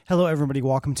Hello, everybody.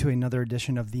 Welcome to another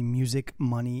edition of the Music,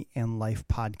 Money, and Life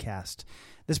podcast.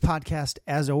 This podcast,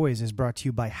 as always, is brought to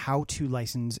you by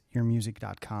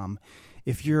howtolicenseyourmusic.com.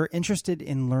 If you're interested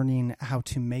in learning how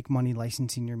to make money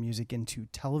licensing your music into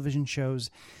television shows,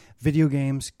 video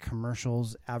games,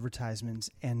 commercials, advertisements,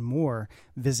 and more,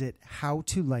 visit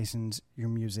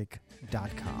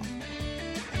howtolicenseyourmusic.com.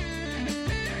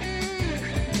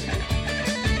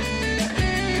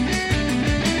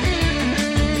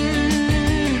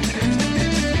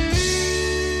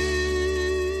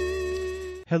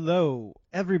 Hello,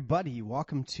 everybody.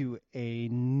 Welcome to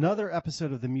another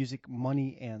episode of the Music,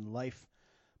 Money, and Life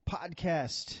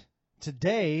podcast.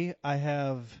 Today, I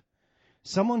have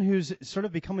someone who's sort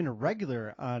of becoming a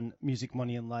regular on Music,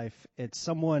 Money, and Life. It's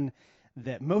someone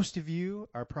that most of you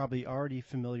are probably already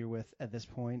familiar with at this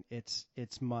point. It's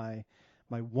my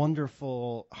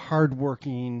wonderful,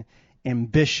 hardworking,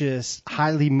 ambitious,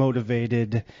 highly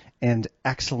motivated, and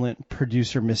excellent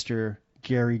producer, Mr.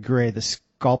 Gary Gray, the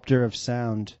sculptor of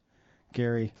sound.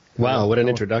 Gary. Wow, what an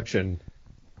introduction.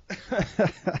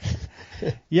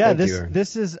 Yeah,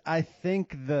 this is, I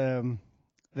think, the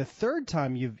third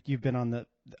time you've been on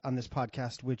this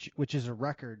podcast, which is a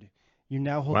record. You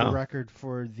now hold the record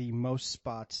for the most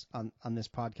spots on this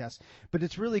podcast. But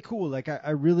it's really cool. Like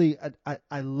I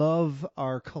love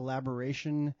our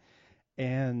collaboration,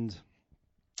 and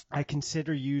I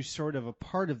consider you sort of a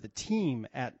part of the team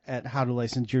at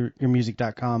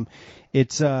howtolicenseyourmusic.com.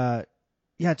 It's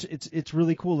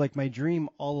really cool. Like, my dream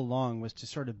all along was to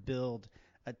sort of build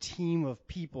a team of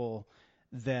people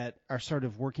that are sort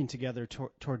of working together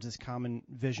towards this common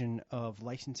vision of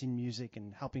licensing music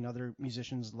and helping other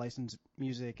musicians license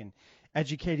music and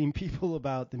educating people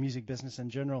about the music business in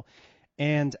general.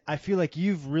 And I feel like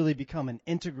you've really become an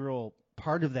integral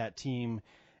part of that team.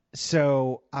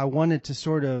 So I wanted to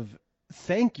sort of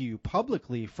thank you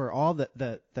publicly for all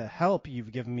the help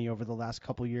you've given me over the last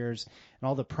couple of years and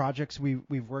all the projects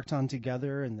we've worked on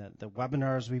together and the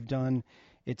webinars we've done.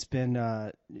 It's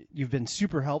been you've been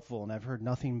super helpful, and I've heard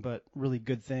nothing but really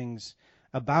good things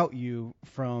about you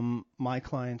from my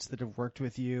clients that have worked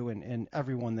with you and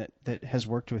everyone that has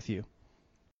worked with you.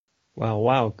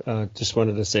 Wow. Just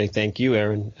wanted to say thank you,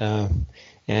 Aaron.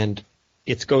 And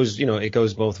it goes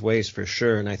both ways for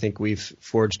sure. And I think we've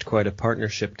forged quite a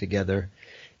partnership together.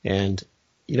 And,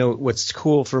 what's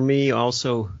cool for me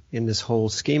also in this whole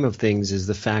scheme of things is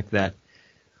the fact that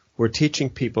we're teaching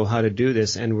people how to do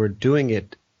this, and we're doing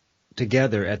it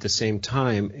together at the same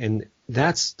time. And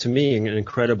that's, to me, an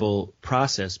incredible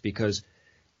process, because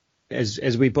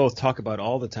as we both talk about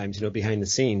all the times, behind the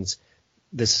scenes,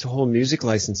 this whole music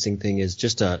licensing thing is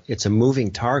it's a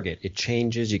moving target. It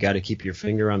changes. You got to keep your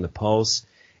finger on the pulse.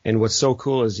 And what's so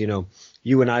cool is,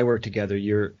 you and I work together.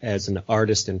 You're as an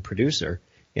artist and producer.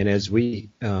 And as we,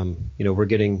 we're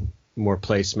getting more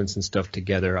placements and stuff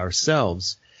together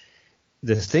ourselves,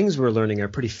 the things we're learning are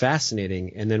pretty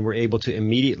fascinating. And then we're able to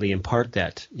immediately impart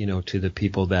that, to the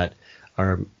people that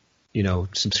are,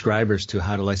 subscribers to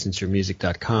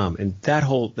howtolicenseyourmusic.com. And that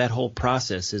whole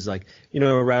process is like,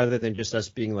 rather than just us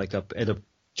being like up at a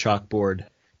chalkboard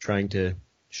trying to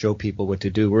show people what to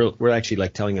do, we're actually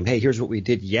like telling them, hey, here's what we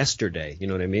did yesterday. You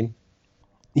know what I mean?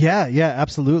 Yeah,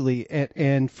 absolutely.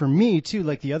 And for me too,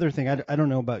 like the other thing, I don't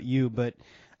know about you, but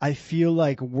I feel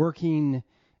like working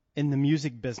in the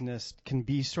music business can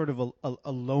be sort of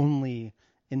a lonely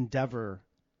endeavor.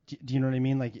 Do you know what I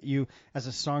mean? Like, you, as a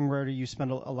songwriter, you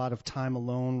spend a lot of time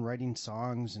alone writing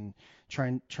songs and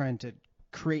trying to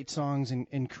create songs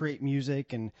and create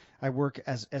music. And I work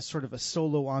as sort of a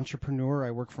solo entrepreneur.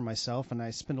 I work for myself, and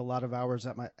I spend a lot of hours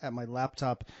at my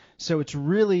laptop. So it's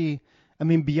really,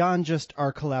 beyond just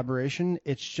our collaboration,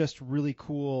 it's just really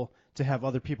cool to have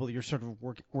other people that you're sort of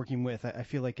working with. I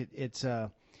feel like it's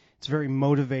very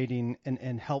motivating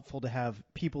and helpful to have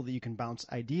people that you can bounce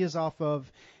ideas off of.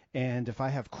 And if I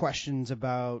have questions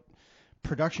about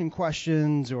production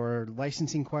questions or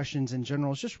licensing questions in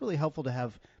general, it's just really helpful to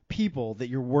have people that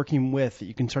you're working with that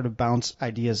you can sort of bounce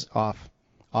ideas off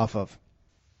of.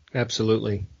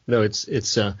 Absolutely. No, it's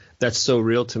that's so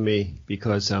real to me,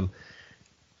 because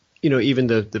even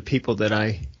the people that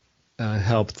I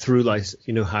help through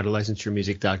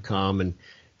howtolicenseyourmusic.com and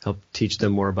help teach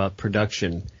them more about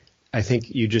production, I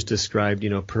think you just described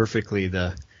perfectly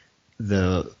the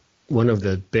one of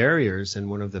the barriers and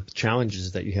one of the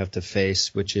challenges that you have to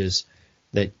face, which is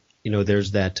that,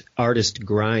 there's that artist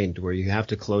grind where you have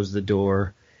to close the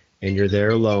door and you're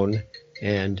there alone.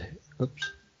 And, oops,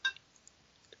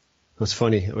 it was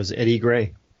funny. It was Eddie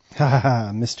Gray.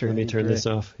 Mr. Let me turn this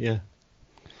off. Yeah.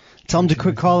 Tell him to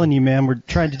quit calling you, man. We're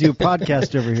trying to do a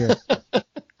podcast over here.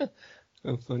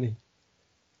 Oh, funny.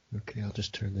 Okay, I'll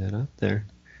just turn that up there.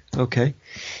 Okay.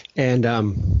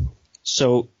 And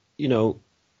so,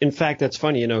 in fact, that's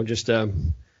funny, just how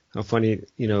funny,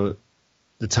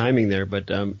 the timing there. But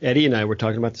Eddie and I were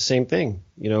talking about the same thing.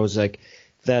 It's like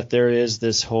that there is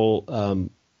this whole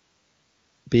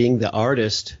being the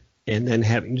artist and then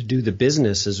having to do the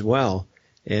business as well.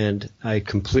 And I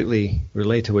completely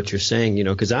relate to what you're saying,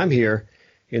 because I'm here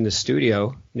in the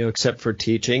studio, except for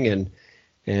teaching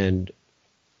and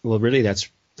well, really that's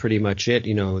pretty much it.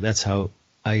 That's how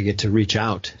I get to reach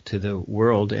out to the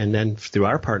world. And then through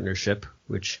our partnership,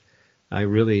 which I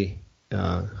really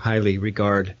highly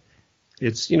regard,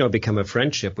 it's, become a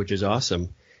friendship, which is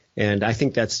awesome. And I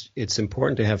think it's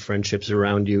important to have friendships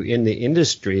around you in the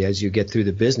industry as you get through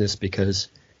the business, because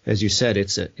as you said,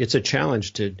 it's a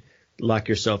challenge to lock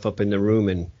yourself up in the room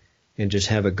and just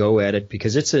have a go at it,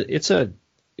 because it's a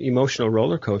emotional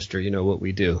roller coaster, what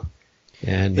we do.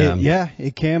 And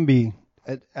it can be.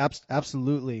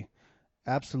 Absolutely.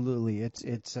 It's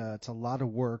a lot of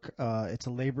work. It's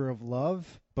a labor of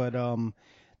love, but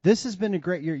this has been a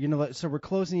great year. So we're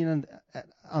closing in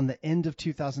on the end of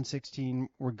 2016.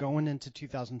 We're going into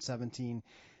 2017.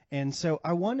 And so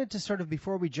I wanted to sort of,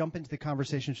 before we jump into the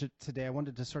conversation today, I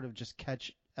wanted to sort of just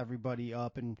catch everybody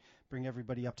up and bring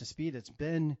everybody up to speed. It's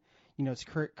been, it's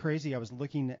crazy. I was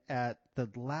looking at the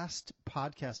last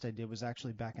podcast I did was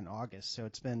actually back in August. So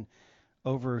it's been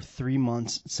over 3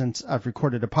 months since I've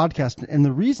recorded a podcast. And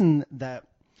the reason that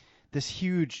this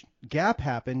huge gap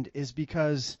happened is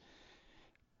because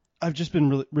I've just been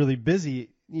really, really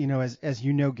busy. As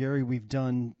you know, Gary, we've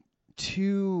done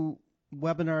 2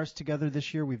 webinars together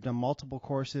this year. We've done multiple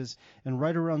courses, and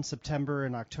right around September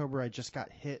and October, I just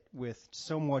got hit with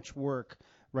so much work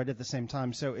right at the same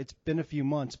time. So it's been a few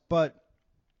months, but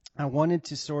I wanted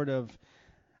to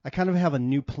I kind of have a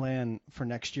new plan for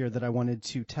next year that I wanted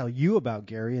to tell you about,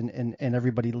 Gary, and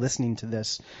everybody listening to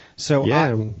this. So yeah,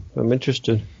 I'm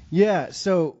interested. Yeah.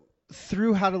 So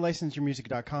through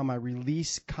howtolicenseyourmusic.com, I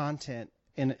release content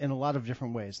in a lot of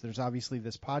different ways. There's obviously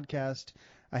this podcast.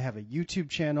 I have a YouTube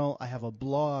channel. I have a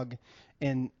blog,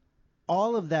 and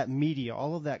all of that media,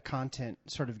 all of that content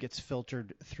sort of gets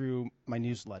filtered through my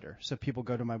newsletter. So people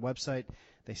go to my website,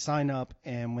 they sign up,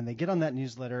 and when they get on that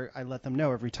newsletter, I let them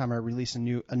know every time I release a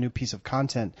new piece of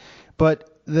content.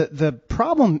 But the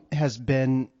problem has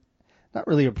been, not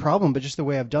really a problem, but just the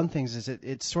way I've done things, is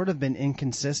it's sort of been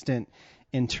inconsistent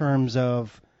in terms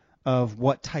of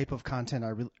what type of content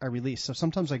I release. So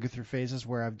sometimes I go through phases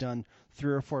where I've done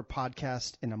 3 or 4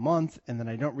 podcasts in a month, and then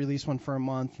I don't release one for a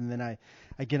month, and then I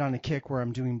get on a kick where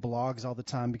I'm doing blogs all the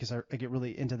time because I get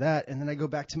really into that, and then I go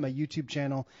back to my YouTube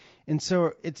channel, and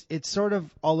so it's sort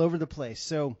of all over the place.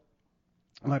 So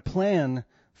my plan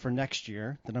for next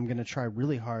year that I'm going to try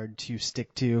really hard to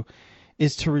stick to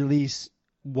is to release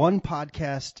 1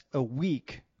 podcast a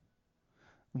week,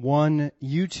 1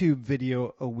 YouTube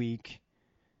video a week,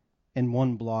 and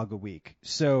 1 blog a week.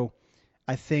 So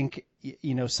I think,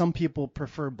 some people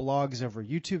prefer blogs over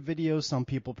YouTube videos. Some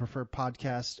people prefer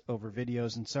podcasts over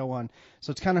videos, and so on.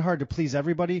 So it's kind of hard to please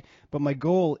everybody. But my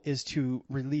goal is to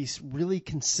release really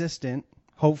consistent,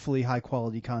 hopefully high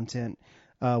quality content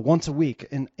once a week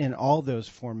in all those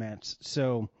formats.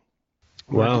 So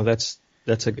wow,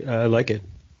 I like it.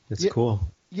 It's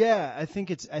cool. Yeah, I think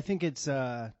it's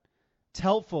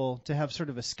helpful to have sort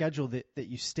of a schedule that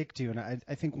you stick to. And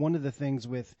I think one of the things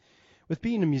with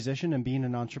being a musician and being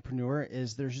an entrepreneur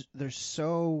is there's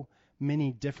so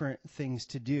many different things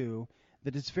to do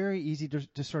that it's very easy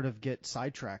to sort of get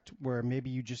sidetracked, where maybe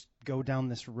you just go down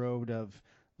this road of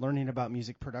learning about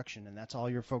music production, and that's all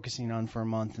you're focusing on for a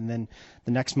month, and then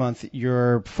the next month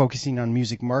you're focusing on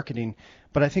music marketing.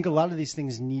 But I think a lot of these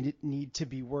things need to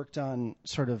be worked on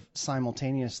sort of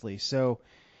simultaneously. So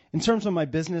in terms of my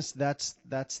business, that's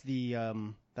the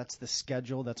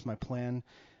schedule. That's my plan.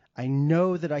 I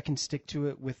know that I can stick to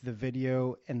it with the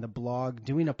video and the blog.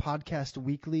 Doing a podcast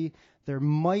weekly, there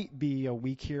might be a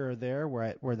week here or there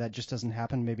where that just doesn't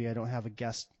happen. Maybe I don't have a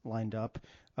guest lined up.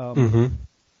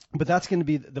 But that's going to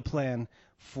be the plan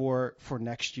for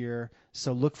next year.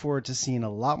 So look forward to seeing a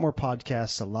lot more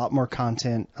podcasts, a lot more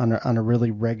content on a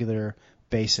really regular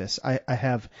basis. I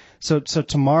have so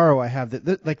tomorrow I have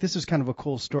this is kind of a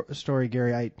cool story,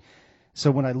 Gary. So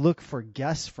when I look for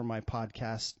guests for my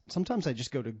podcast, sometimes I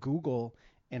just go to Google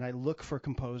and I look for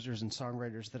composers and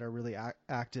songwriters that are really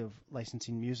active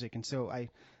licensing music. And so I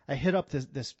hit up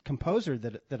this composer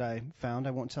that I found.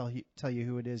 I won't tell you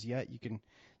who it is yet.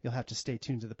 You'll have to stay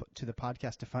tuned to the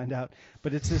podcast to find out.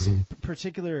 But it's this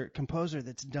particular composer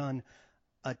that's done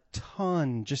a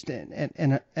ton, just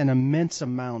an immense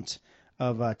amount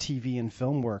of TV and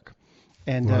film work.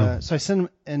 And Wow. so I sent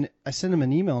him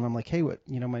an email, and I'm like, hey,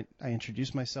 I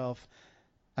introduced myself.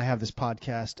 I have this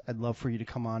podcast. I'd love for you to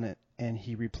come on it. And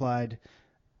he replied,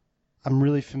 I'm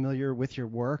really familiar with your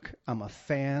work. I'm a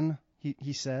fan,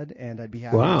 he said, and I'd be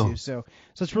happy Wow. to. So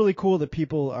it's really cool that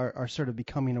people are sort of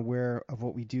becoming aware of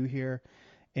what we do here.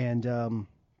 And I'm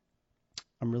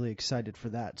really excited for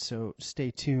that. So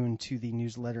stay tuned to the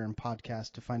newsletter and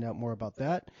podcast to find out more about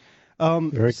that.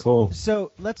 Very cool.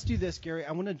 So let's do this, Gary.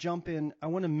 I want to jump in. I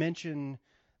want to mention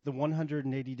the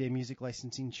 180-day music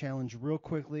licensing challenge real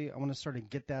quickly. I want to sort of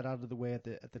get that out of the way at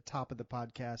the top of the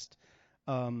podcast.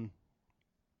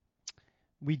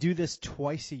 We do this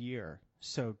twice a year.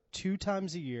 So 2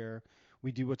 times a year,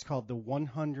 we do what's called the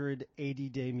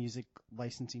 180-day music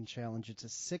licensing challenge. It's a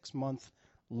 6-month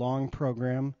long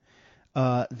program.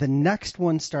 The next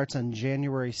one starts on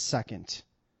January 2nd,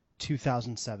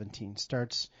 2017.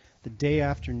 Starts the day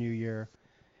after New Year.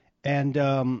 And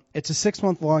it's a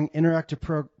 6-month long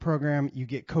interactive program. You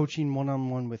get coaching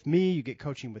one-on-one with me. You get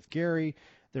coaching with Gary.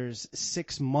 There's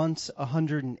 6 months,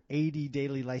 180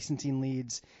 daily licensing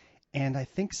leads, and I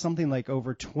think something like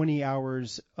over 20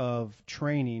 hours of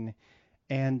training.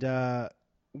 And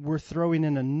we're throwing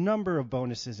in a number of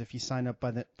bonuses if you sign up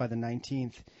by the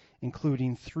 19th,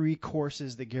 including 3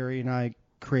 courses that Gary and I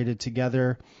created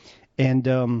together. And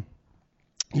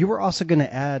you were also going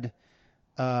to add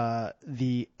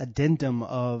the addendum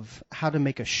of how to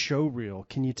make a show reel.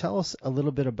 Can you tell us a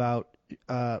little bit about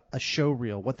a show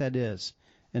reel, what that is,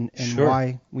 and Sure.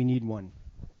 why we need one?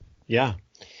 Yeah.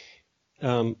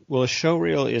 Well, a show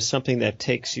reel is something that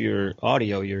takes your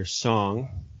audio, your song,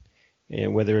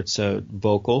 and whether it's a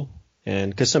vocal,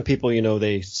 and because some people,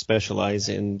 they specialize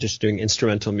in just doing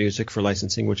instrumental music for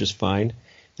licensing, which is fine,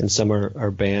 and some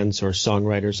are bands or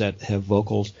songwriters that have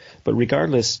vocals. But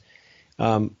regardless,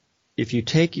 if you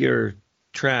take your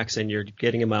tracks and you're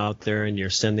getting them out there and you're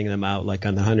sending them out like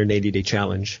on the 180-day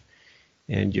challenge,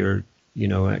 and you're,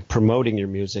 promoting your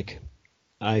music,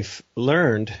 I've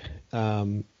learned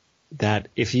that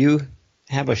if you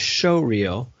have a show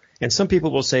reel, and some people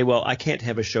will say, well, I can't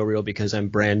have a show reel because I'm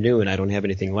brand new and I don't have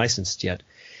anything licensed yet.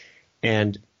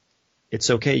 And it's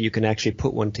okay. You can actually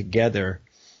put one together.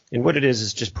 And what it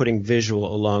is just putting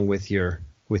visual along with your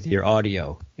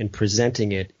audio and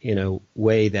presenting it in a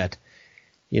way that,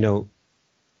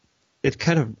 it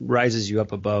kind of rises you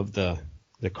up above the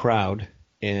crowd,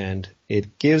 and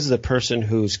it gives the person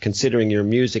who's considering your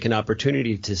music an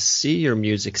opportunity to see your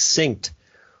music synced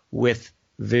with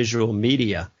visual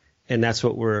media. And that's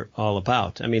what we're all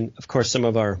about. I mean, of course, some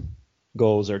of our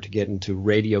goals are to get into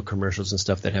radio commercials and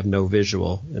stuff that have no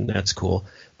visual, and that's cool.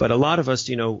 But a lot of us,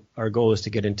 our goal is to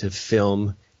get into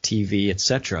film, TV,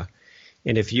 etc.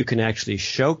 And if you can actually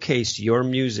showcase your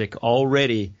music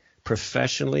already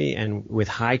professionally and with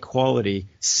high quality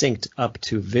synced up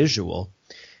to visual,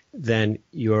 then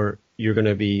you're going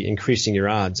to be increasing your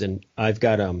odds. And I've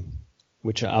got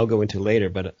which I'll go into later,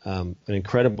 but an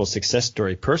incredible success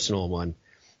story, personal one,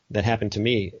 that happened to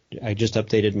me. I just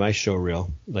updated my show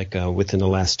reel within the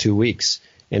last 2 weeks,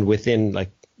 and within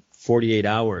 48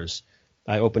 hours,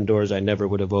 I opened doors I never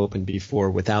would have opened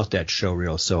before without that show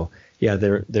reel. So yeah,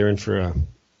 they're in for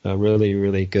a really,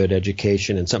 really good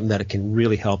education, and something that it can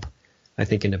really help, I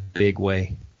think, in a big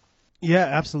way. Yeah,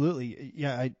 absolutely.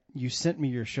 Yeah, you sent me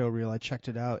your show reel. I checked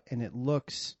it out, and it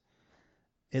looks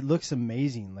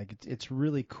amazing. It's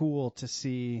really cool to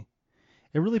see.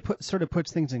 It really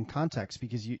puts things in context,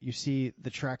 because you see the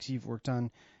tracks you've worked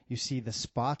on, you see the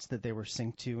spots that they were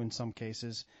synced to in some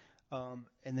cases,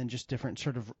 and then just different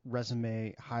sort of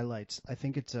resume highlights. I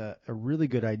think it's a really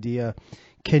good idea.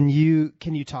 Can you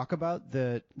talk about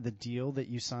the deal that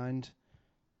you signed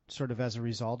sort of as a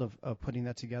result of putting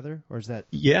that together, or is that?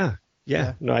 Yeah.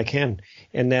 No, I can.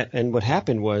 And what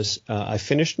happened was I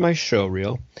finished my show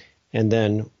reel, and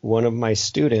then one of my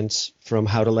students from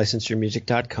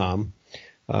howtolicenseyourmusic.com,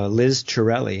 Liz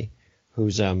Chirelli,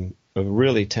 who's a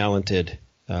really talented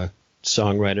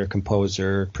songwriter,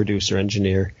 composer, producer,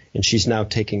 engineer, and she's now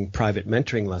taking private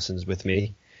mentoring lessons with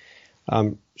me.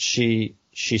 She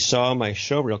saw my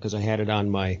show reel because I had it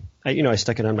on I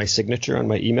stuck it on my signature on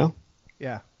my email.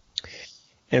 Yeah.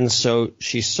 And so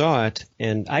she saw it,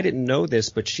 and I didn't know this,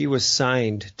 but she was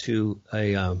signed to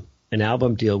an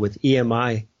album deal with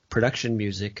EMI Production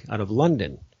Music out of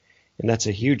London. And that's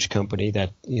a huge company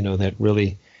that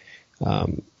really,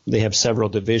 they have several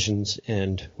divisions.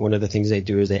 And one of the things they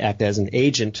do is they act as an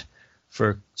agent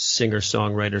for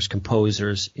singer-songwriters,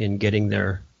 composers in getting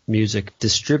their music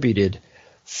distributed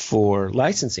for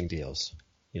licensing deals.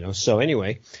 So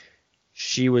anyway,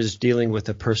 she was dealing with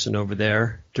a person over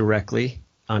there directly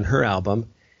on her album.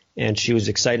 and she was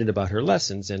excited about her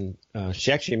lessons. And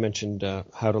she actually mentioned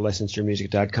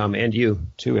howtolicenseyourmusic.com and you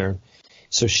too, Aaron.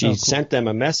 So she sent them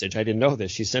a message. I didn't know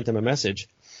this. She sent them a message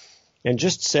and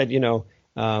just said,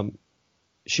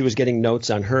 she was getting notes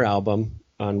on her album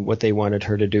on what they wanted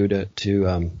her to do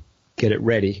to get it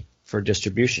ready for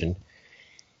distribution.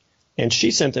 And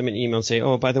she sent them an email and say,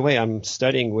 "Oh, by the way, I'm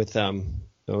studying with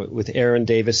Aaron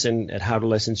Davison at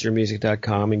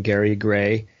howtolicenseyourmusic.com and Gary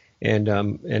Gray, and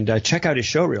check out his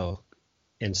showreel."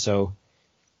 And so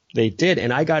they did,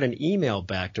 and I got an email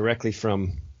back directly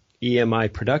from EMI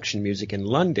Production Music in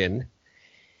London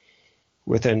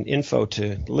with an info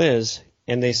to Liz,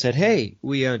 and they said, "Hey,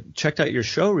 we checked out your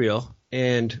showreel,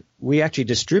 and we actually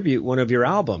distribute one of your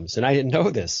albums." And I didn't know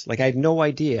this. Like, I had no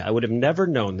idea. I would have never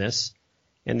known this,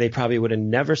 and they probably would have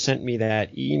never sent me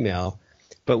that email.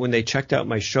 But when they checked out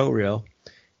my showreel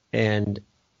and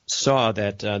saw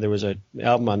that there was an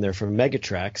album on there from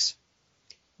Megatrax,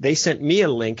 they sent me a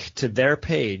link to their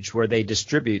page where they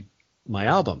distribute my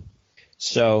album.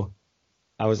 So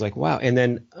I was like, wow. And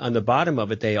then on the bottom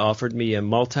of it, they offered me a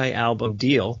multi-album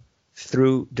deal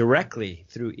directly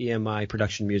through EMI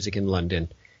Production Music in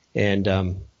London. And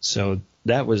so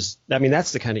that's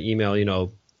the kind of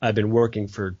email, I've been working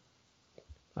for,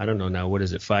 I don't know now, what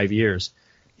is it, 5 years?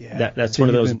 Yeah, that's one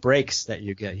of those breaks that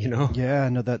you get, Yeah,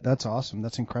 no, that's awesome.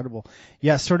 That's incredible.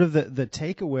 Yeah, sort of the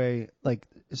takeaway, like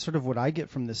sort of what I get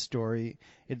from this story,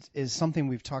 is something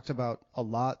we've talked about a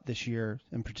lot this year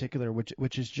in particular,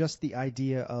 which is just the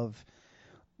idea of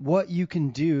what you can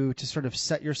do to sort of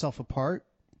set yourself apart,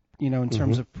 in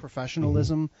terms of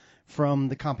professionalism from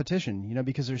the competition,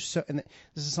 because and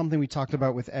this is something we talked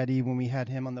about with Eddie when we had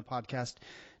him on the podcast,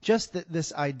 just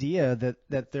this idea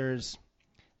that there's,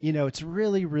 it's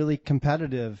really, really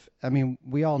competitive. I mean,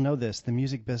 we all know this. The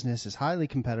music business is highly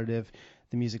competitive.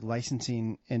 The music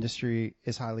licensing industry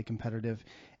is highly competitive.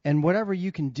 And whatever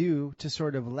you can do to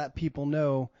sort of let people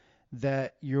know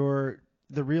that you're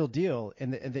the real deal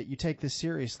and that you take this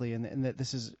seriously and that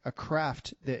this is a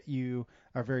craft that you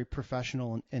are very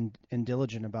professional and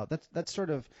diligent about. That's sort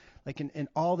of like in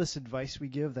all this advice we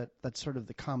give, that's sort of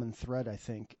the common thread, I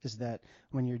think, is that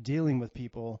when you're dealing with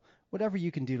people, whatever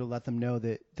you can do to let them know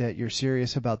that you're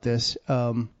serious about this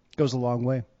goes a long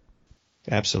way.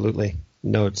 Absolutely.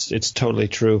 No, it's totally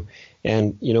true.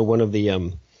 And, one of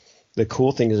the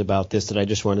cool things about this that I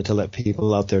just wanted to let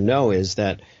people out there know is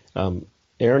that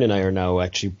Aaron and I are now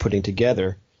actually putting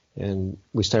together, and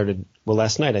we started,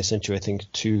 last night I sent you, I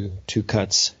think, two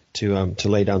cuts to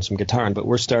lay down some guitar on, but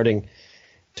we're starting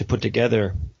to put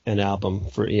together an album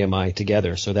for EMI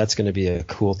together. So that's going to be a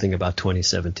cool thing about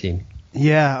 2017.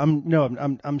 Yeah,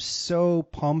 I'm so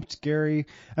pumped, Gary.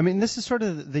 I mean, this is sort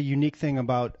of the unique thing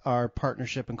about our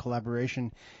partnership and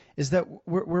collaboration is that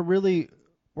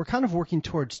we're kind of working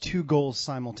towards two goals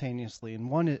simultaneously. And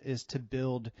one is to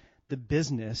build the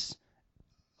business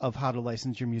of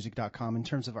howtolicenseyourmusic.com in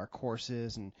terms of our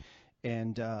courses and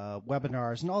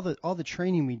webinars and all the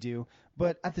training we do.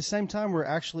 But at the same time, we're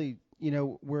actually,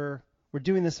 we're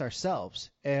doing this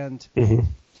ourselves. And,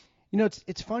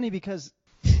 it's funny because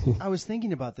I was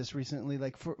thinking about this recently.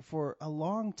 Like for a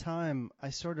long time, I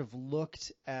sort of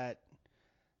looked at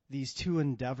these two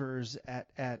endeavors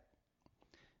at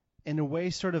in a way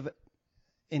sort of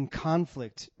in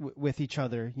conflict with each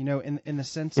other, in the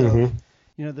sense of,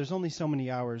 there's only so many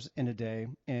hours in a day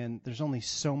and there's only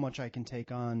so much I can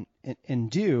take on and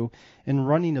do. And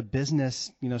running a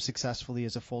business, successfully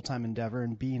is a full-time endeavor,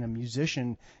 and being a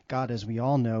musician, God, as we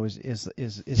all know,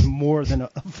 is more than a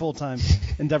full-time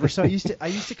endeavor. So I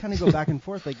used to kind of go back and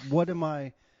forth, like, what am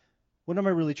I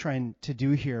really trying to do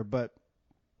here? But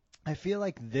I feel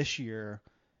like this year,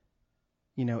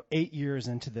 8 years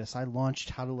into this, I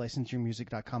launched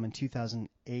howtolicenseyourmusic.com in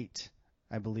 2008,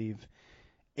 I believe.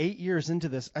 8 years into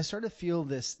this, I sort of feel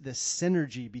this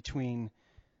synergy between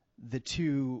the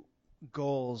two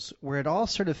goals where it all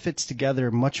sort of fits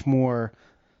together much more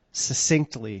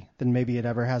succinctly than maybe it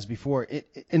ever has before.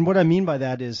 And what I mean by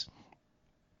that is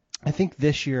I think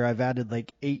this year I've added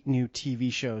like 8 new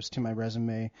TV shows to my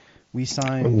resume. We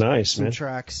signed some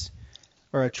tracks,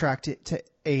 or a track to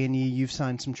A&E. You've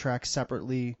signed some tracks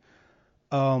separately.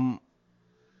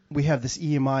 We have this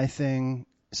EMI thing.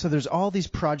 So there's all these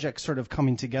projects sort of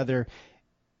coming together,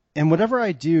 and whatever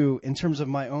I do in terms of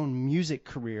my own music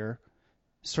career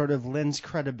sort of lends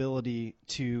credibility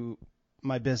to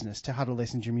my business, to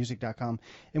howtolicenseyourmusic.com.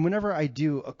 And whenever I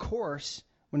do a course,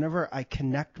 whenever I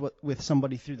connect with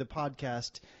somebody through the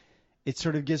podcast, it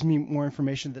sort of gives me more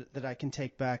information that I can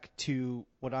take back to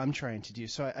what I'm trying to do.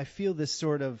 So I feel this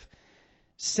sort of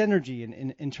synergy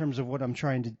in terms of what I'm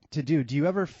trying to do. Do you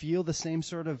ever feel the same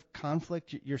sort of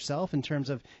conflict yourself in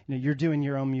terms of, you're doing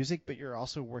your own music, but you're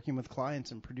also working with clients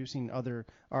and producing other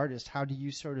artists? How do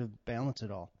you sort of balance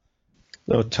it all?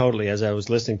 No, totally. As I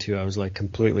was listening to you, I was like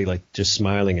completely like just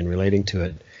smiling and relating to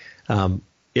it.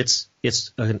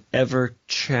 It's an ever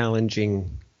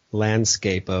challenging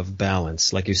landscape of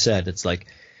balance. Like you said, it's like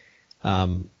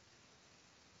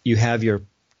you have your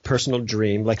personal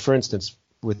dream. Like for instance,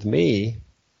 with me,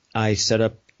 I set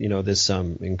up, this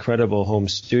incredible home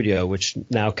studio, which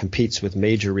now competes with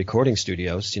major recording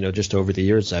studios. Just over the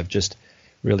years, I've just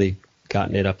really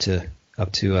gotten it up to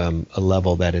a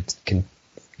level that it can,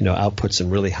 output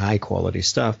some really high quality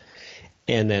stuff.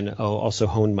 And then I'll also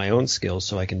hone my own skills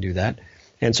so I can do that.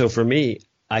 And so for me,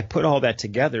 I put all that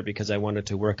together because I wanted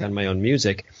to work on my own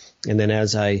music. And then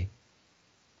as I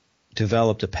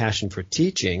developed a passion for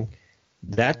teaching,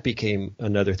 that became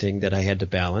another thing that I had to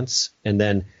balance. And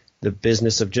then the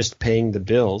business of just paying the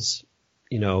bills,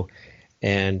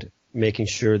 and making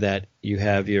sure that you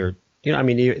have your,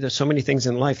 there's so many things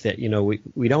in life that,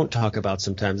 we don't talk about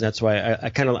sometimes. That's why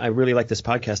I really like this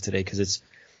podcast today, because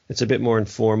it's a bit more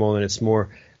informal and it's more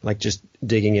like just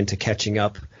digging into catching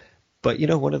up. But,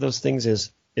 one of those things is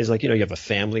like, you have a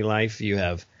family life, you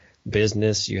have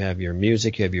business, you have your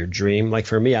music, you have your dream. Like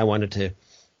for me, I wanted to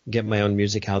get my own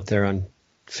music out there on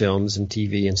films and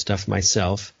TV and stuff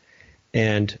myself.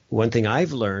 And one thing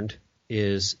I've learned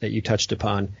is that you touched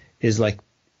upon is like,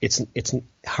 it's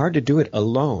hard to do it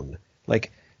alone.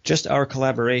 Like just our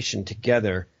collaboration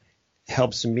together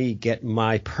helps me get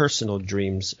my personal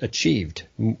dreams achieved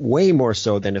way more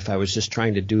so than if I was just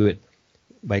trying to do it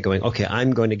by going, okay,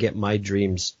 I'm going to get my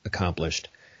dreams accomplished.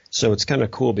 So it's kind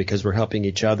of cool because we're helping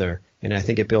each other, and I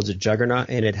think it builds a juggernaut,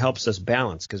 and it helps us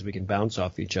balance because we can bounce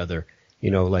off each other,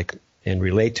 and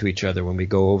relate to each other when we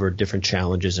go over different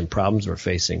challenges and problems we're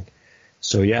facing.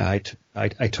 So yeah,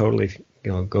 I totally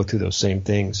go through those same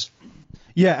things.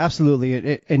 Yeah,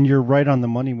 absolutely. And you're right on the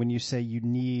money when you say you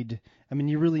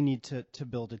really need to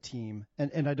build a team.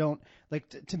 And I don't,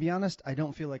 to be honest, I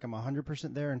don't feel like I'm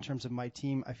 100% there in terms of my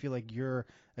team. I feel like you're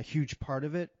a huge part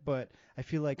of it, but I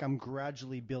feel like I'm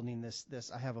gradually building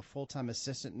this. I have a full-time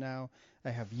assistant now. I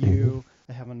have you.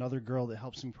 I have another girl that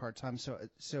helps me part-time. So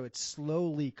it's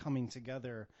slowly coming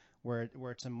together where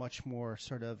it's a much more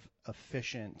sort of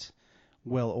efficient,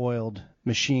 well-oiled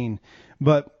machine.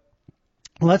 But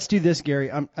let's do this,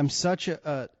 Gary. I'm such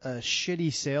a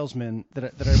shitty salesman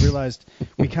that I realized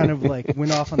we kind of like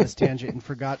went off on this tangent and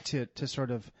forgot to sort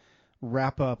of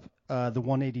wrap up the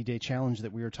 180-day challenge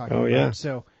that we were talking about. Yeah.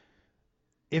 So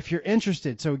if you're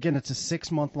interested, so again, it's a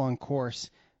 6-month-long course.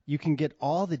 You can get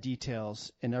all the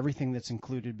details and everything that's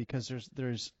included because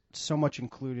there's so much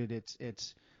included.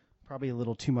 It's probably a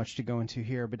little too much to go into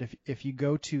here. But if you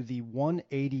go to the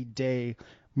 180-day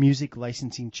music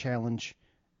licensing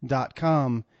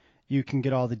challenge.com, you can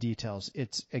get all the details.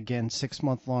 It's, again,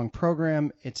 6-month-long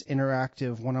program. It's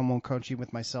interactive one-on-one coaching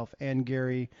with myself and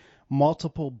Gary,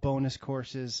 multiple bonus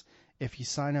courses. If you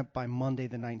sign up by Monday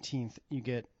the 19th, you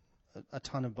get a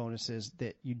ton of bonuses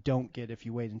that you don't get if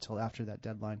you wait until after that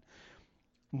deadline.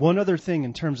 One other thing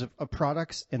in terms of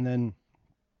products, and then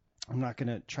I'm not going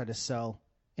to try to sell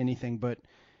anything, but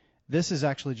this is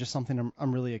actually just something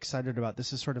I'm really excited about.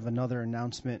 This is sort of another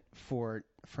announcement for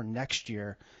next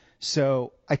year.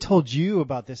 So I told you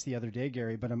about this the other day,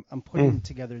 Gary, but I'm putting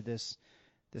together this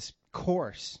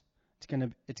course.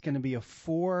 It's gonna be a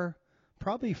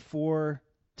probably 4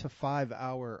 to 5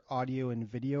 hour audio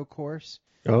and video course.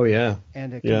 Oh yeah.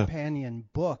 And a companion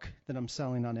book that I'm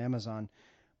selling on Amazon.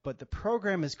 But the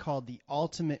program is called the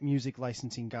Ultimate Music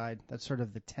Licensing Guide. That's sort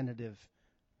of the tentative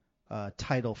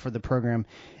title for the program.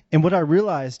 And what I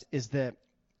realized is that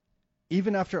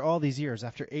even after all these years,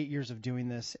 after 8 years of doing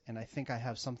this, and I think I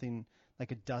have something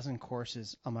like a dozen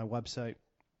courses on my website,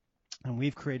 and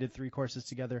we've created 3 courses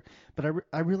together, but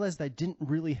I realized I didn't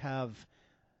really have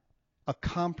a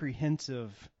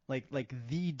comprehensive, like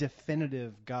the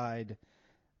definitive guide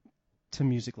to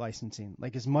music licensing.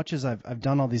 Like, as much as I've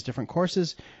done all these different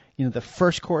courses, the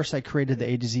first course I created, the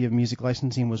A to Z of music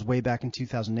licensing, was way back in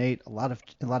 2008. A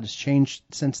lot has changed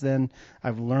since then.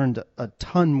 I've learned a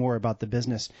ton more about the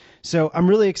business. So I'm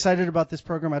really excited about this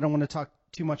program. I don't want to talk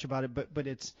too much about it, but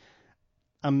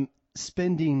I'm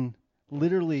spending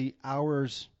literally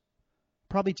hours,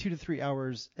 probably 2 to 3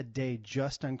 hours a day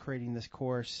just on creating this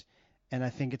course. And I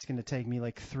think it's going to take me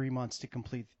like 3 months to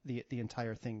complete the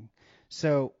entire thing.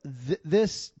 So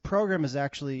this program is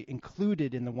actually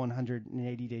included in the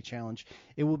 180-day challenge.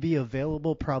 It will be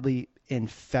available probably in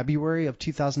February of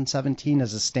 2017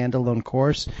 as a standalone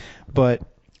course, but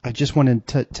I just wanted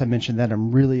to mention that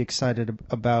I'm really excited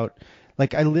about,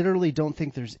 like, I literally don't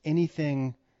think there's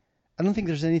anything, I don't think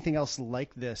there's anything else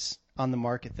like this on the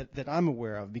market that I'm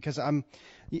aware of, because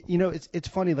it's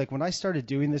funny, like when I started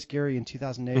doing this, Gary, in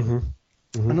 2008, Mm-hmm.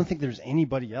 I Mm-hmm. don't think there's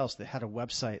anybody else that had a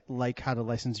website like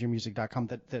howtolicenseyourmusic.com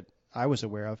that I was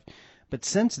aware of. But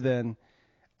since then,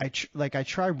 I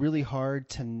try really hard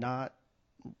to not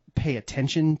pay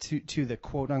attention to the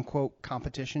quote unquote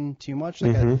competition too much.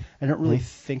 Like Mm-hmm. I don't really Mm-hmm.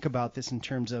 think about this in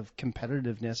terms of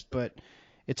competitiveness, but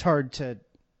it's hard to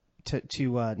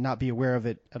not be aware of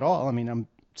it at all. I mean, I'm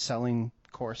selling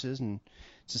courses, and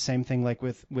it's the same thing like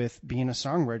with being a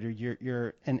songwriter.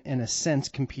 You're in a sense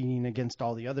competing against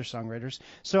all the other songwriters.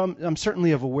 So I'm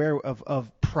certainly aware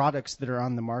of products that are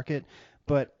on the market,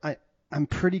 but I'm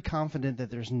pretty confident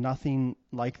that there's nothing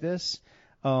like this.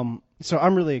 So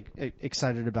I'm really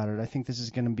excited about it. I think this is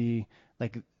going to be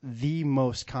like the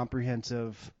most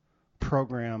comprehensive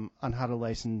program on how to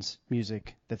license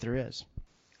music that there is.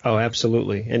 Oh,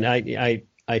 absolutely. And I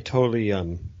totally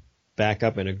back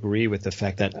up and agree with the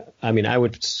fact that, I mean, I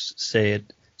would say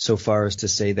it so far as to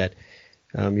say that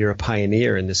you're a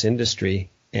pioneer in this industry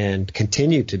and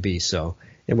continue to be so.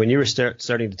 And when you were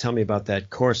starting to tell me about that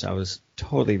course, I was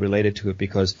totally related to it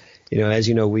because, as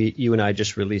you know, you and I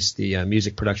just released the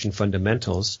Music Production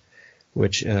Fundamentals,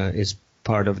 which is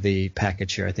part of the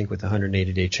package here, I think, with the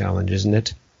 180-day challenge, isn't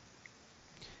it?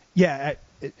 Yeah,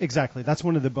 exactly. That's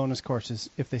one of the bonus courses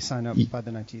if they sign up by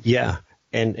the 19th. Yeah.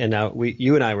 And now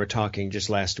you and I were talking just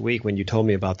last week when you told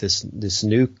me about this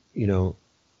new,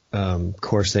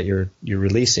 course that you're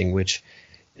releasing, which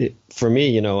for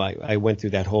me, I went through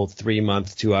that whole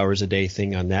 3-month, 2 hours a day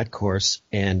thing on that course.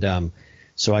 And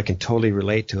so I can totally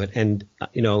relate to it. And,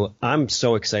 I'm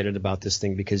so excited about this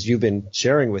thing because you've been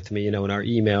sharing with me, in our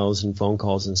emails and phone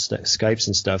calls and Skypes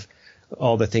and stuff,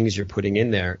 all the things you're putting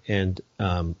in there. And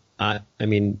I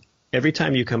mean, every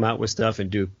time you come out with stuff and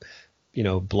do,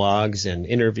 blogs and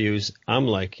interviews, I'm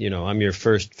like, I'm your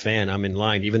first fan. I'm in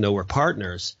line, even though we're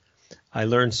partners. I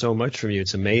learned so much from you.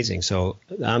 It's amazing. So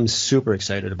I'm super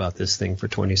excited about this thing for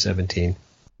 2017.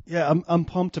 Yeah, I'm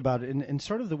pumped about it. And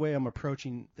sort of the way I'm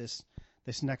approaching this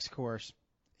next course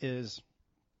is,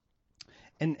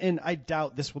 and I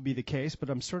doubt this will be the case, but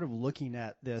I'm sort of looking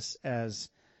at this as,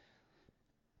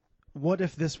 what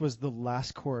if this was the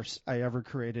last course I ever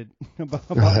created about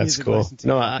That's music cool. licensing?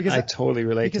 No, I totally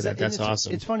relate to that. That's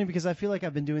awesome. It's funny because I feel like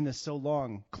I've been doing this so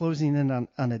long, closing in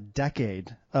on a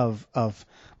decade of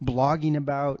blogging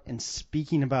about and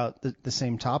speaking about the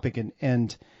same topic.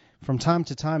 And from time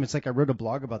to time, it's like I wrote a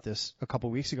blog about this a couple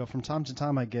weeks ago. From time to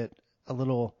time, I get a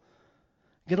little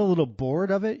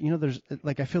bored of it. There's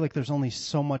like, I feel like there's only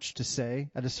so much to say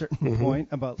at a certain point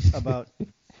about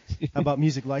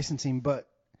music licensing. But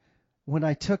when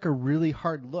I took a really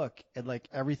hard look at like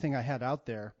everything I had out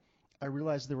there, I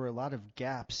realized there were a lot of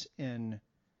gaps in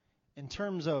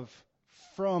terms of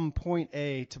from point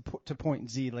A to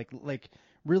point Z, like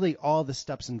really all the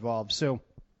steps involved. So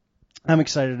I'm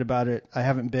excited about it. I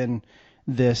haven't been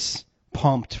this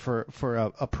pumped for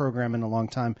a program in a long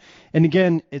time. And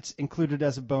again, it's included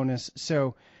as a bonus.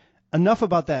 So enough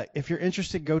about that. If you're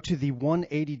interested, go to the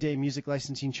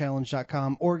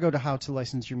 180daymusiclicensingchallenge.com or go to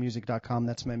howtolicenseyourmusic.com.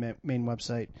 That's my main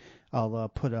website.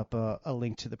 I'll put up a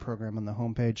link to the program on the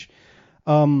homepage.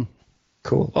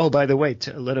 Cool. Oh, by the way,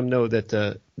 let them know that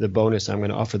the bonus, I'm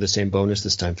going to offer the same bonus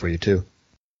this time for you too.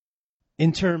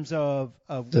 In terms of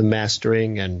the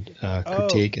mastering and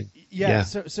critique. Yeah.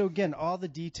 So again, all the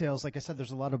details, like I said,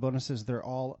 there's a lot of bonuses. They're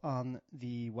all on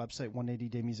the website,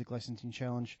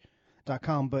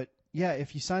 180daymusiclicensingchallenge.com. But yeah,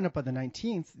 if you sign up by the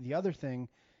 19th, the other thing,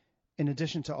 in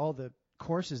addition to all the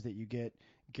courses that you get,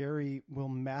 Gary will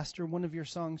master one of your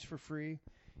songs for free.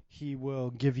 He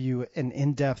will give you an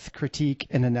in-depth critique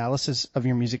and analysis of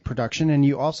your music production, and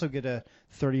you also get a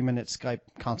 30-minute Skype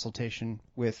consultation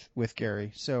with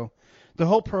Gary. So the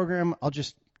whole program, I'll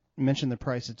just mention the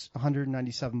price. It's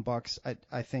 $197.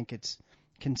 I think it's,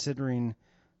 considering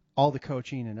all the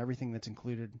coaching and everything that's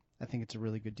included, I think it's a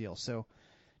really good deal. So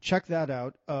check that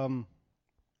out.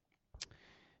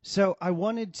 So I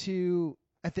wanted to,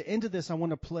 at the end of this, I'm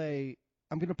going to play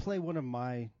one of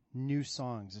my new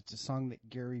songs. It's a song that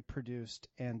Gary produced,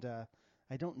 and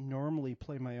I don't normally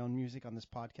play my own music on this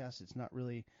podcast. It's not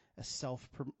really a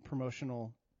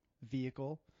self-promotional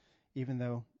vehicle, even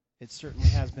though it certainly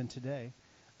has been today.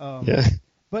 Yeah.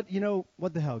 But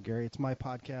what the hell, Gary? It's my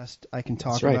podcast. I can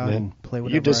talk That's right, about man. and play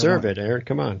whatever You deserve I want. it, Aaron.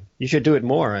 Come on. You should do it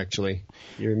more, actually.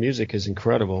 Your music is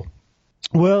incredible.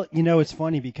 Well, it's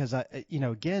funny because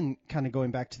again, kind of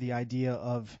going back to the idea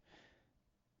of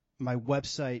my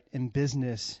website and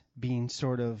business being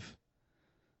sort of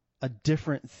a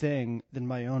different thing than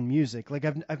my own music. Like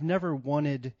I've never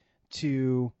wanted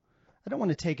to. I don't want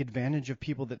to take advantage of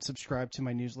people that subscribe to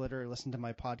my newsletter or listen to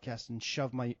my podcast and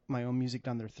shove my own music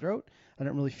down their throat. I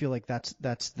don't really feel like that's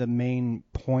the main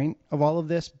point of all of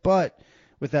this. But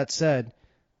with that said,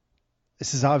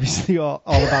 this is obviously all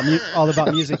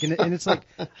about music, and it's like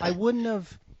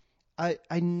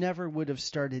I never would have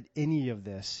started any of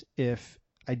this if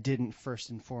I didn't first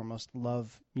and foremost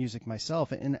love music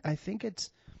myself. And I think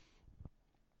it's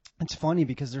funny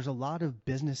because there's a lot of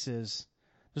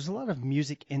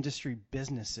music industry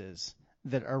businesses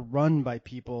that are run by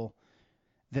people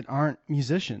that aren't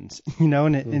musicians,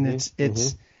 and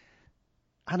it's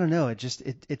I don't know,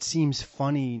 it seems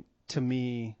funny to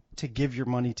me to give your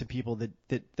money to people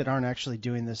that aren't actually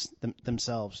doing this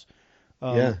themselves.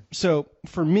 So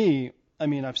for me, I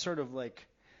mean, I've sort of like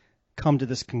come to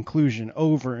this conclusion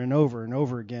over and over and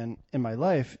over again in my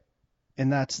life,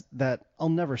 and that's that I'll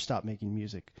never stop making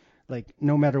music. Like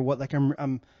no matter what, like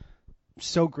I'm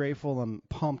so grateful, I'm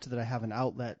pumped that I have an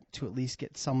outlet to at least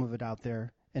get some of it out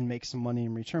there and make some money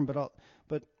in return. But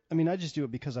I mean, I just do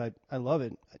it because I love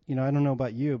it. I don't know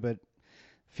about you, but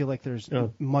I feel like there's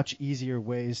much easier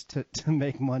ways to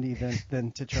make money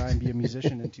than to try and be a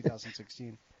musician in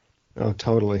 2016. Oh,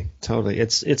 totally.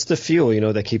 It's the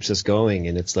fuel, that keeps us going.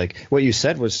 And it's like what you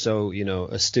said was so,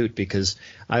 astute, because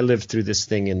I lived through this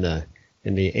thing in the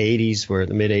 80s, where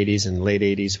the mid 80s and late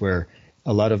 80s, where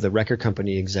a lot of the record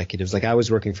company executives, like I was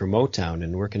working for Motown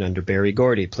and working under Berry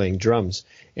Gordy playing drums.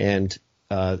 And,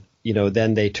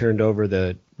 then they turned over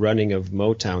the running of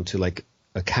Motown to like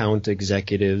account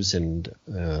executives and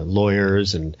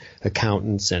lawyers and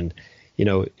accountants. And,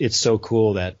 it's so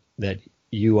cool that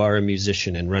you are a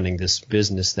musician and running this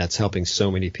business that's helping so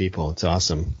many people. It's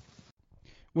awesome.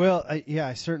 Well,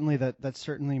 I certainly that's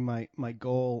certainly my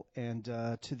goal, and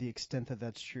to the extent that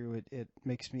that's true, it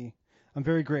makes me. I'm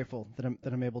very grateful that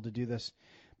I'm able to do this.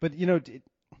 But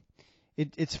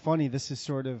it's funny. This is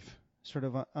sort of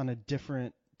on a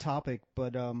different topic,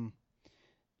 but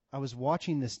I was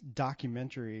watching this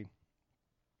documentary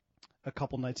a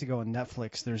couple nights ago on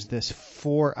Netflix. There's this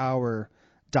 4-hour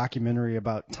documentary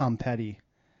about Tom Petty.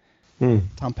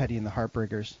 Tom Petty and the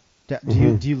Heartbreakers.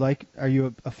 Do you like? Are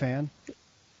you a fan?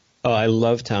 Oh, I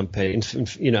love Tom Petty.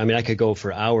 I could go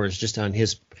for hours just on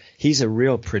his. He's a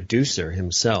real producer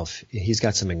himself. He's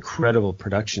got some incredible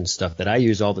production stuff that I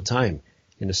use all the time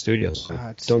in the studio.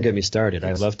 So don't get me started.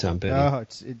 I love Tom Petty. Oh,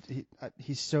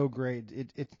 he's so great.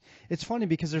 It's funny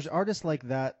because there's artists like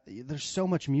that. There's so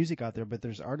much music out there, but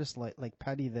there's artists like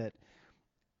Petty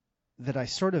that I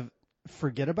sort of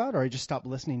forget about, or I just stop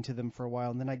listening to them for a while,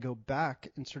 and then I go back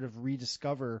and sort of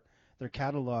rediscover their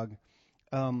catalog.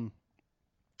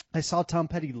 I saw Tom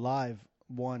Petty live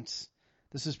once.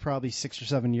 This is probably 6 or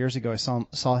 7 years ago. I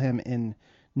saw him in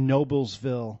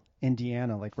Noblesville,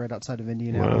 Indiana, like right outside of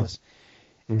Indianapolis.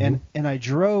 Wow. Mm-hmm. And I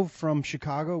drove from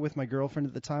Chicago with my girlfriend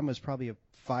at the time. It was probably a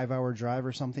 5-hour drive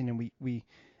or something, and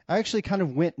I actually kind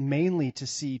of went mainly to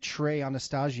see Trey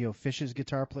Anastasio, Phish's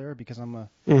guitar player, because I'm a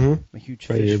huge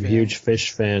Phish fan. Huge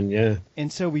Phish fan, yeah.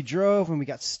 And so we drove, and we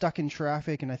got stuck in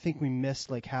traffic, and I think we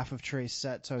missed like half of Trey's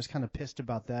set, so I was kind of pissed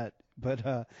about that.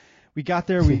 But we got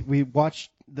there, we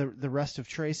watched the rest of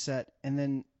Trey's set, and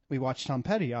then we watched Tom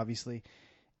Petty, obviously.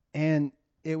 And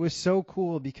it was so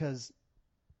cool because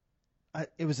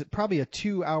it was probably a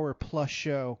 2-hour plus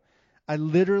show. I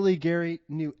literally, Gary,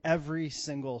 knew every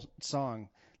single song.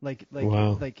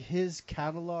 Wow. Like his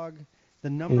catalog, the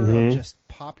number of just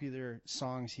popular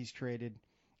songs he's created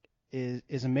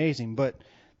is amazing. But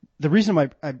the reason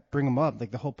I bring him up,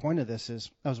 like the whole point of this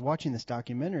is I was watching this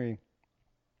documentary,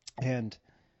 and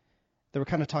they were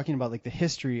kind of talking about like the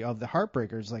history of the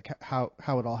Heartbreakers, like how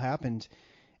it all happened.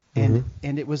 And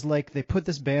it was like they put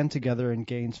this band together in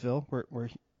Gainesville,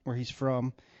 where he's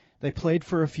from. They played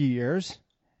for a few years,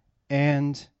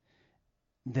 and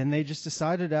then they just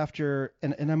decided after,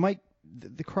 and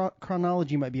the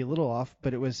chronology might be a little off,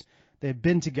 but they had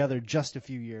been together just a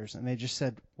few years, and they just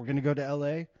said, we're going to go to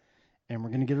L.A. and we're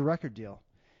going to get a record deal.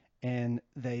 And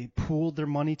they pooled their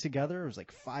money together. It was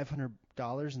like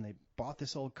 $500, and they bought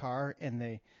this old car, and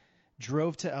they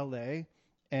drove to L.A.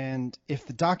 And if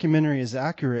the documentary is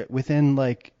accurate, within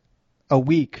like a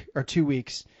week or 2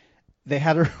 weeks, they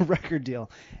had a record deal.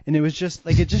 And it was just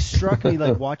like, it just struck me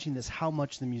like watching this, how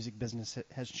much the music business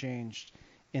has changed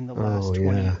in the last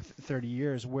 20, 30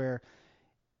 years, where,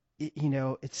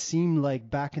 it seemed like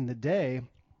back in the day,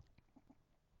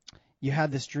 you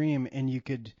had this dream, and you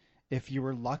could, if you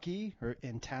were lucky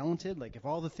and talented, like if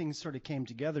all the things sort of came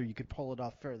together, you could pull it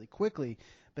off fairly quickly.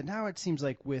 But now it seems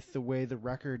like with the way the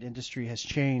record industry has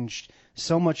changed,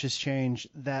 so much has changed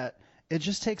that it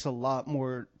just takes a lot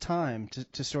more time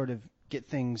to sort of get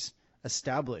things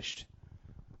established.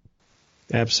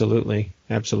 Absolutely.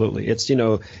 Absolutely. It's,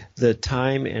 the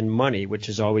time and money, which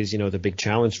is always, the big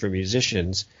challenge for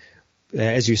musicians.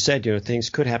 As you said, things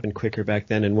could happen quicker back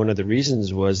then. And one of the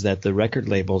reasons was that the record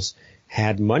labels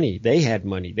had money. They had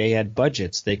money. They had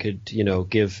budgets. They could,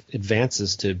 give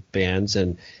advances to bands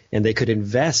and they could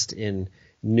invest in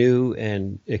new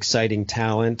and exciting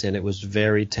talent. And it was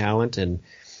varied talent. And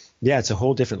yeah, it's a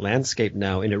whole different landscape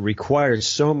now. And it requires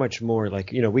so much more.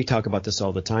 Like, we talk about this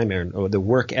all the time, Aaron, the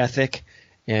work ethic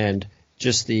and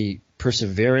just the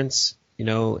perseverance,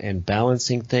 and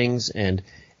balancing things. And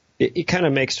it kind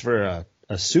of makes for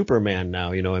a Superman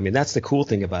now, I mean, that's the cool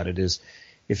thing about it is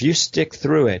if you stick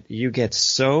through it, you get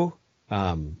so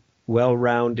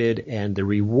well-rounded, and the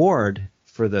reward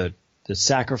for the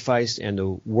sacrifice and the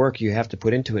work you have to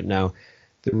put into it now,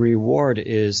 the reward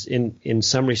is in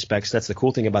some respects, that's the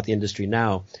cool thing about the industry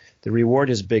now, the reward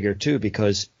is bigger too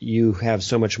because you have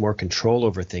so much more control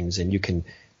over things, and you can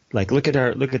look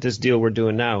at this deal we're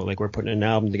doing now. Like we're putting an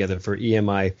album together for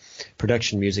EMI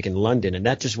Production Music in London, and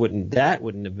that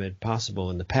wouldn't have been possible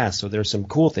in the past. So there's some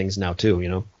cool things now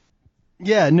too,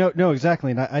 Yeah, no,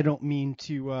 exactly. And I don't mean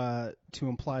to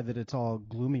imply that it's all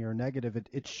gloomy or negative.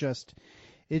 It just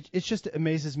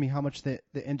amazes me how much the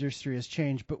industry has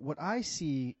changed. But what I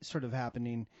see sort of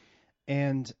happening,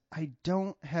 and I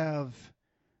don't have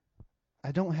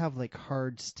like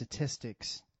hard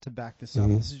statistics to back this up.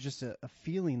 Mm-hmm. This is just a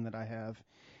feeling that I have,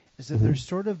 is that there's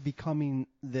sort of becoming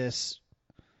this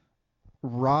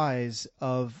rise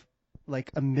of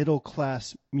like a middle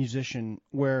class musician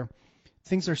where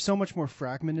things are so much more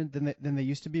fragmented than they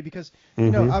used to be because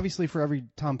obviously for every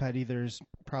Tom Petty there's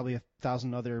probably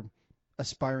 1,000 other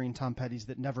aspiring Tom Pettys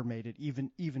that never made it.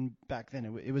 Even back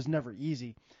then it was never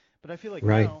easy, but I feel like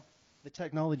now the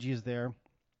technology is there.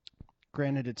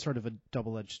 Granted, it's sort of a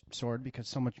double-edged sword because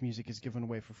so much music is given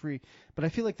away for free. But I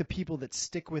feel like the people that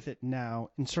stick with it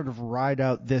now and sort of ride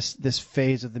out this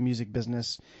phase of the music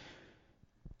business,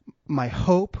 my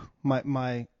hope,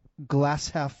 my glass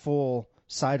half full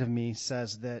side of me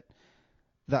says that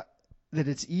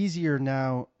it's easier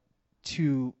now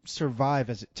to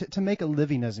survive to make a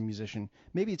living as a musician.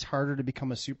 Maybe it's harder to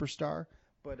become a superstar,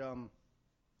 but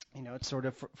it's sort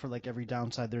of for like every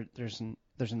downside there's an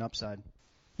upside.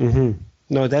 Mm-hmm.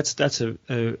 No, that's a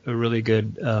really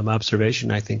good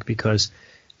observation, I think, because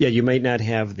you might not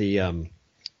have the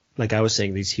like I was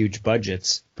saying, these huge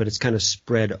budgets, but it's kind of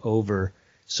spread over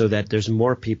so that there's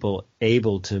more people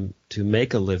able to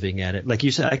make a living at it. Like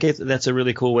you said, that's a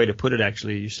really cool way to put it.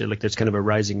 Actually, you said like there's kind of a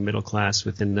rising middle class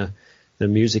within the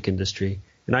music industry,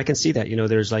 and I can see that.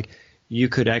 There's like you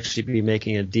could actually be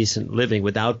making a decent living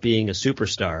without being a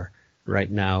superstar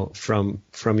right now from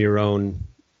your own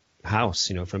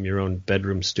house, from your own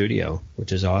bedroom studio,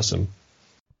 which is awesome.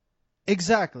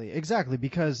 Exactly,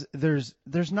 because there's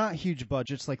not huge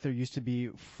budgets like there used to be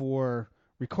for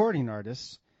recording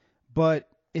artists, but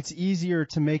it's easier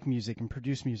to make music and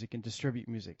produce music and distribute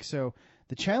music. So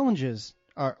the challenges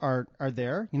are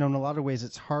there. In a lot of ways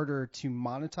it's harder to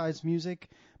monetize music,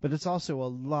 but it's also a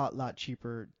lot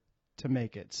cheaper to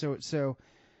make it. So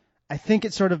I think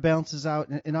it sort of balances out,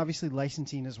 and obviously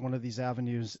licensing is one of these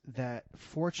avenues that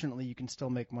fortunately you can still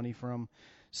make money from.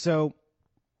 So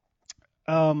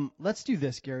let's do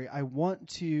this, Gary. I want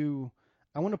to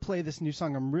play this new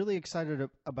song. I'm really excited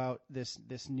about this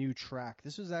new track.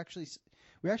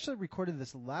 We actually recorded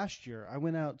this last year. I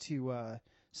went out to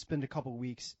spend a couple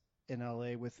weeks in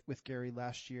LA with Gary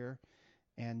last year,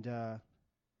 and I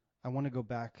want to go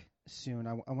back soon.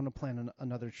 I want to plan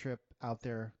another trip out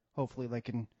there, hopefully like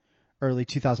in early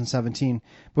 2017.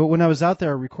 But when I was out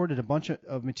there, I recorded a bunch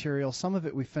of material. Some of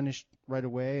it we finished right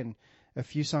away, and a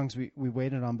few songs we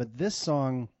waited on. But this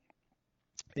song,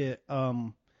 we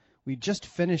just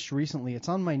finished recently. It's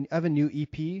on I have a new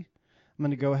EP. I'm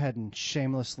going to go ahead and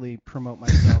shamelessly promote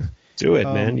myself. Do it,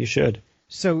 man. You should.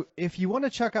 So if you want to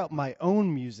check out my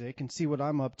own music and see what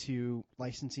I'm up to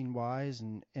licensing-wise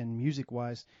and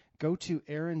music-wise, go to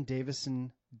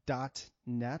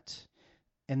aarondavison.net.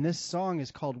 And this song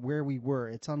is called Where We Were.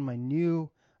 It's on I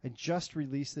just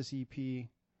released this EP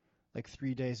like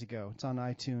 3 days ago. It's on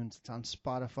iTunes. It's on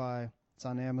Spotify. It's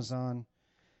on Amazon.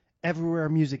 Everywhere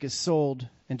music is sold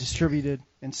and distributed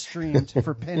and streamed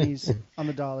for pennies on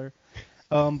the dollar.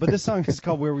 But this song is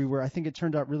called Where We Were. I think it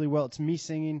turned out really well. It's me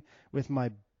singing with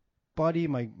my buddy,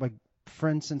 my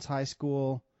friend since high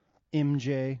school,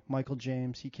 MJ, Michael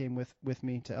James. He came with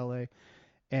me to LA.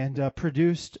 And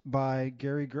produced by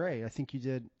Gary Gray. I think you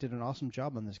did an awesome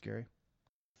job on this, Gary.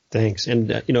 Thanks.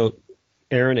 And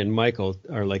Aaron and Michael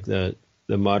are like the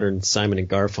the modern Simon and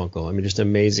Garfunkel. I mean, just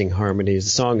amazing harmonies.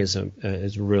 The song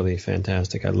is really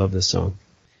fantastic. I love this song.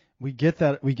 We get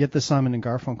the Simon and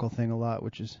Garfunkel thing a lot,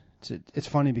 which is it's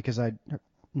funny because I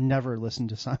never listened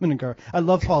to Simon and Gar. I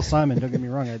love Paul Simon. Don't get me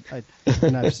wrong.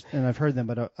 I've heard them,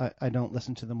 but I don't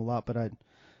listen to them a lot. But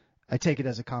I take it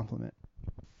as a compliment.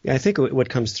 Yeah, I think what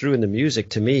comes through in the music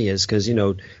to me is because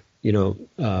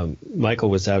Michael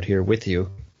was out here with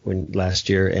you last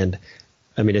year, and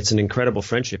I mean it's an incredible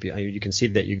friendship. You can see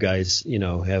that you guys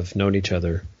have known each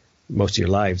other most of your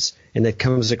lives, and that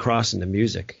comes across in the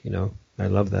music. I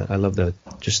love that. I love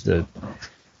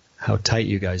how tight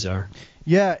you guys are.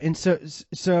 Yeah, and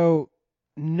so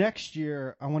next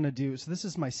year I want to do. So this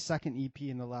is my second EP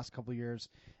in the last couple of years,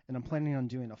 and I'm planning on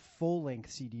doing a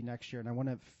full-length CD next year, and I want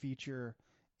to feature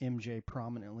MJ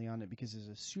prominently on it because he's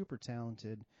a super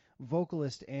talented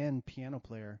vocalist and piano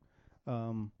player.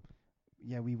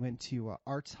 We went to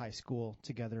arts high school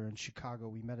together in Chicago.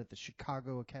 We met at the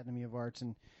Chicago Academy of Arts,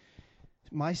 and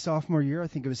my sophomore year, I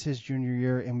think it was his junior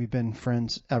year, and we've been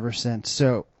friends ever since.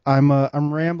 So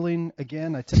I'm rambling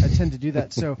again. I tend to do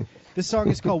that. So this song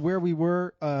is called Where We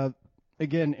Were.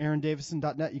 Again,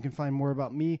 AaronDavison.net. You can find more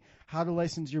about me.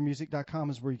 HowToLicenseYourMusic.com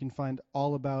is where you can find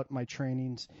all about my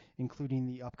trainings, including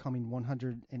the upcoming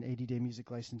 180-day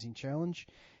music licensing challenge.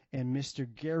 And Mr.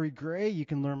 Gary Gray, you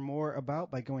can learn more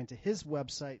about by going to his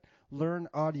website,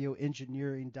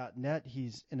 LearnAudioEngineering.net.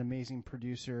 He's an amazing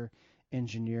producer,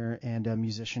 engineer, and a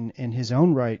musician in his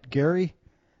own right. Gary,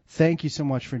 thank you so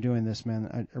much for doing this,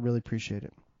 man. I really appreciate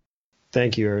it.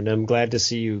 Thank you, Aaron. I'm glad to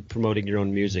see you promoting your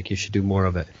own music. You should do more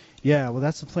of it. Yeah, well,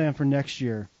 that's the plan for next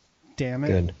year. Damn it.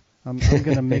 Good. I'm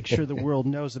going to make sure the world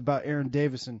knows about Aaron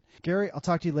Davison. Gary, I'll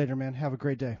talk to you later, man. Have a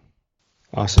great day.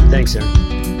 Awesome. Thanks, Aaron.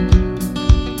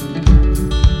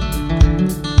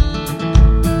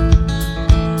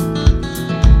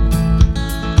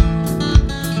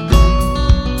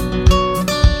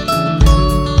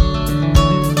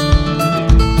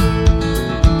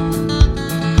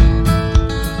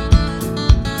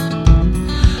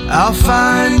 I'll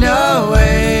find a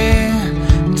way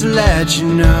to let you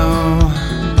know.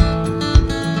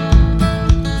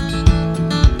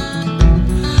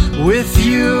 With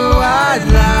you I'd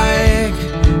like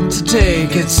to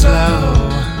take it slow.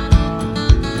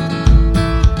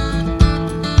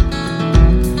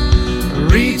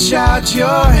 Reach out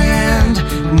your hand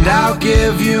and I'll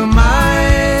give you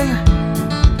mine.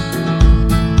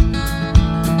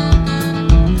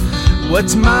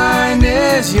 What's mine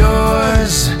is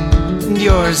yours, and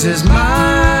yours is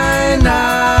mine.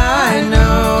 I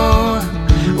know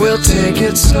we'll take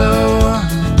it slow.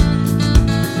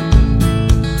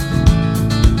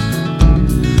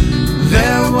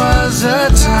 There was a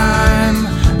time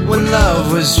when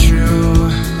love was true.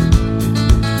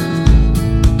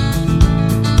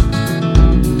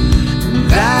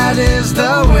 That is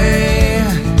the way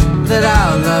that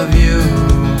I'll love you.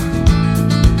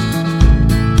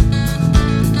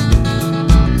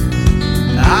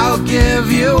 I'll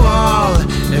give you all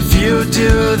if you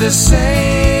do the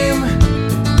same.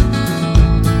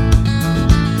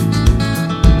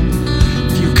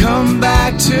 If you come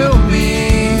back to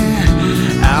me,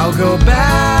 I'll go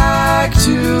back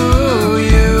to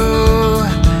you.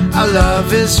 Our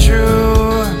love is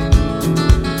true.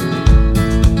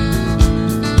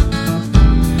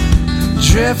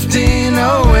 Drifting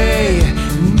away,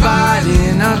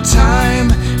 biding our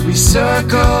time, we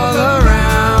circle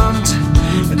around,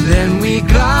 and then we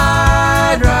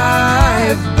glide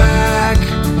right back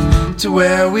to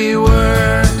where we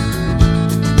were.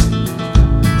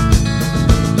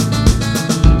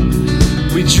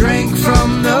 We drank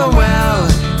from the well,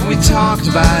 and we talked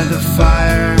by the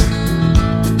fire.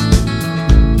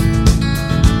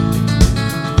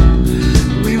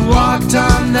 We walked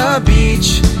on the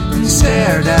beach and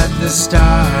stared at the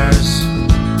stars.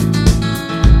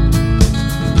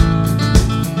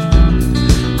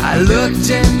 I looked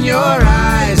in your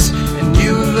eyes and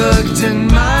you looked in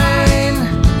mine.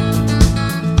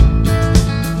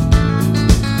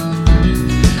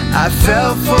 I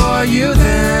fell for you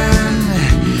then,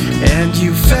 and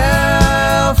you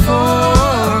fell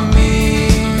for me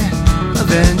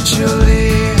eventually.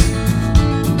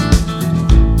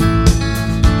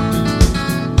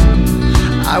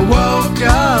 I woke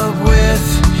up with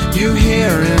you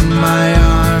here in my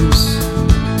arms.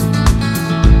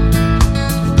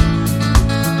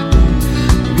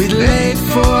 We laid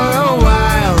for a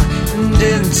while and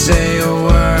didn't say a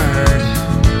word.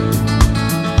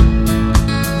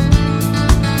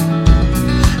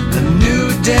 A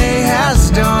new day has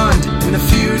dawned and the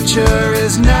future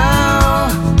is now.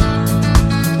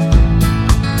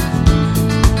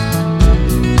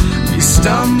 We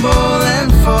stumble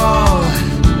and fall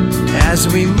as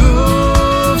we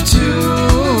move to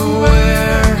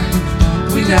where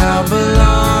we now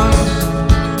belong.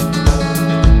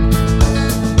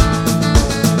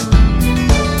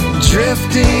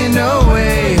 Drifting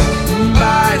away,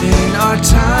 biding our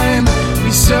time,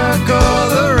 we circle